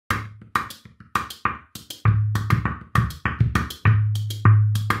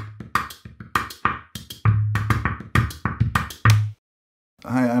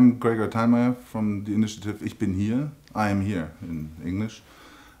I'm Gregor Theilmeier from the initiative Ich bin hier, I am here in English,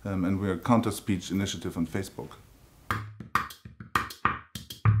 and we're a counter-speech initiative on Facebook.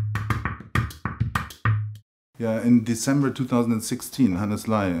 Yeah, in December 2016, Hannes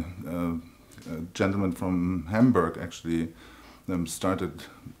Lai, a gentleman from Hamburg, actually started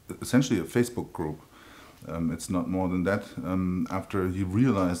essentially a Facebook group. It's not more than that. After he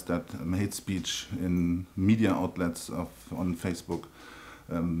realized that hate speech in media outlets on Facebook,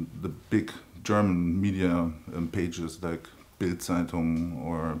 the big German media pages like Bild-Zeitung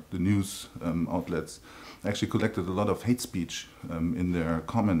or the news outlets actually collected a lot of hate speech in their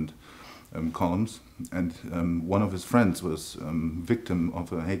comment columns, and one of his friends was victim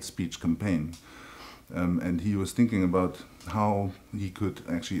of a hate speech campaign. And he was thinking about how he could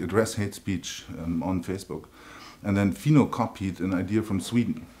actually address hate speech on Facebook. And then Fino copied an idea from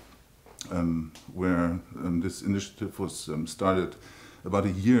Sweden, where this initiative was started about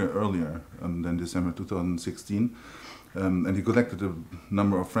a year earlier than December 2016. And he collected a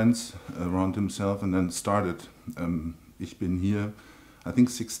number of friends around himself and then started Ich bin hier, I think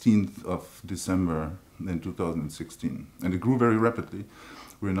 16th of December in 2016. And it grew very rapidly.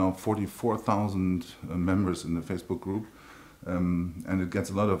 We're now 44,000 members in the Facebook group, and it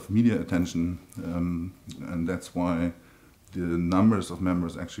gets a lot of media attention, and that's why the numbers of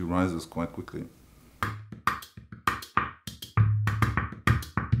members actually rises quite quickly.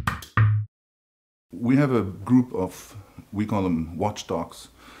 We have a group of, we call them watchdogs,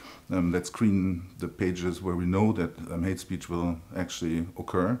 that screen the pages where we know that hate speech will actually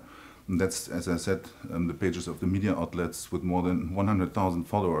occur. And that's, as I said, the pages of the media outlets with more than 100,000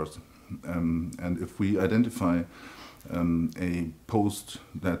 followers. And if we identify a post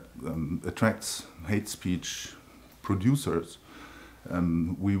that attracts hate speech producers,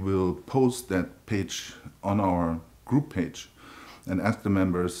 we will post that page on our group page and ask the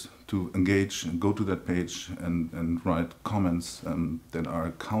members to engage and go to that page and write comments that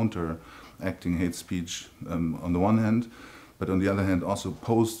are counteracting hate speech on the one hand, but on the other hand also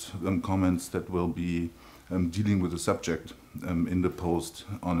post comments that will be dealing with the subject in the post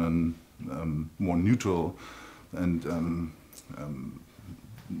on a more neutral and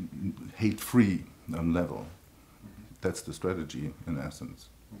hate-free level. That's the strategy in essence.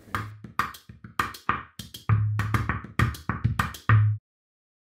 Okay.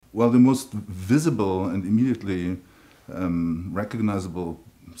 Well, the most visible and immediately recognizable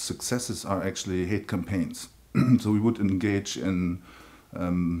successes are actually hate campaigns. So we would engage in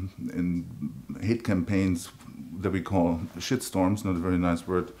hate campaigns that we call shitstorms, not a very nice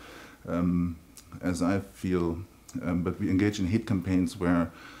word, as I feel, but we engage in hate campaigns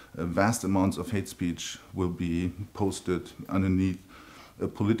where vast amounts of hate speech will be posted underneath a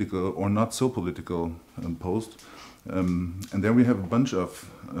political or not so political post. And then we have a bunch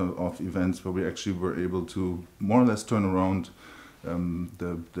of events where we actually were able to more or less turn around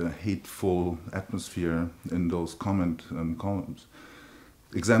the hateful atmosphere in those comment columns.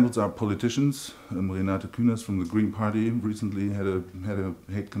 Examples are politicians. Renate Künast from the Green Party recently had a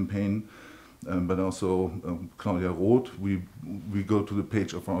hate campaign, but also Claudia Roth. We go to the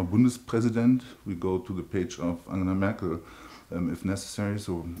page of our Bundespräsident. We go to the page of Angela Merkel if necessary.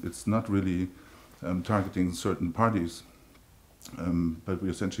 So it's not really targeting certain parties, but we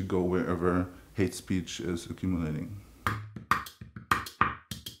essentially go wherever hate speech is accumulating.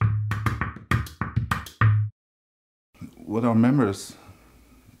 What our members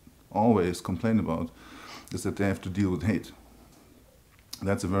always complain about is that they have to deal with hate.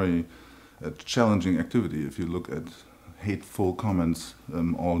 That's a very challenging activity if you look at hateful comments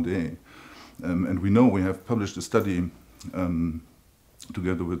all day. And we know, we have published a study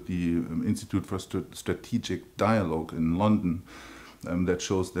together with the Institute for Strategic Dialogue in London that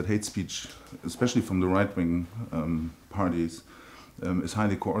shows that hate speech, especially from the right-wing parties, is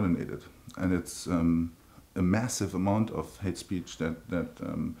highly coordinated. And it's a massive amount of hate speech that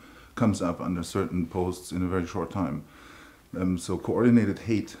comes up under certain posts in a very short time. So coordinated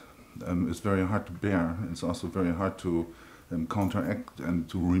hate is very hard to bear. It's also very hard to counteract and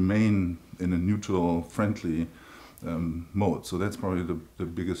to remain in a neutral, friendly mode. So that's probably the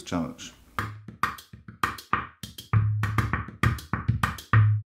biggest challenge.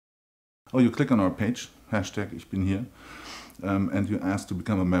 Oh, you click on our page, hashtag Ich bin hier, and you ask to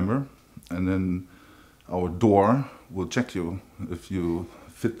become a member, and then our door will check you if you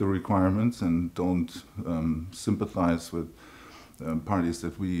fit the requirements and don't sympathize with parties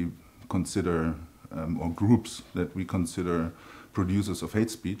that we consider, or groups that we consider producers of hate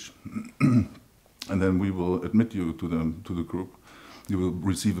speech. And then we will admit you to the group. You will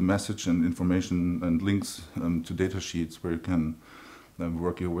receive a message and information and links to data sheets where you can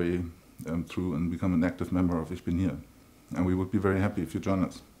work your way through and become an active member of Ich bin hier. And we would be very happy if you join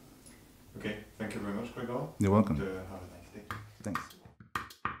us. Okay, thank you very much, Gregor. You're welcome. And, have a nice day. Thanks.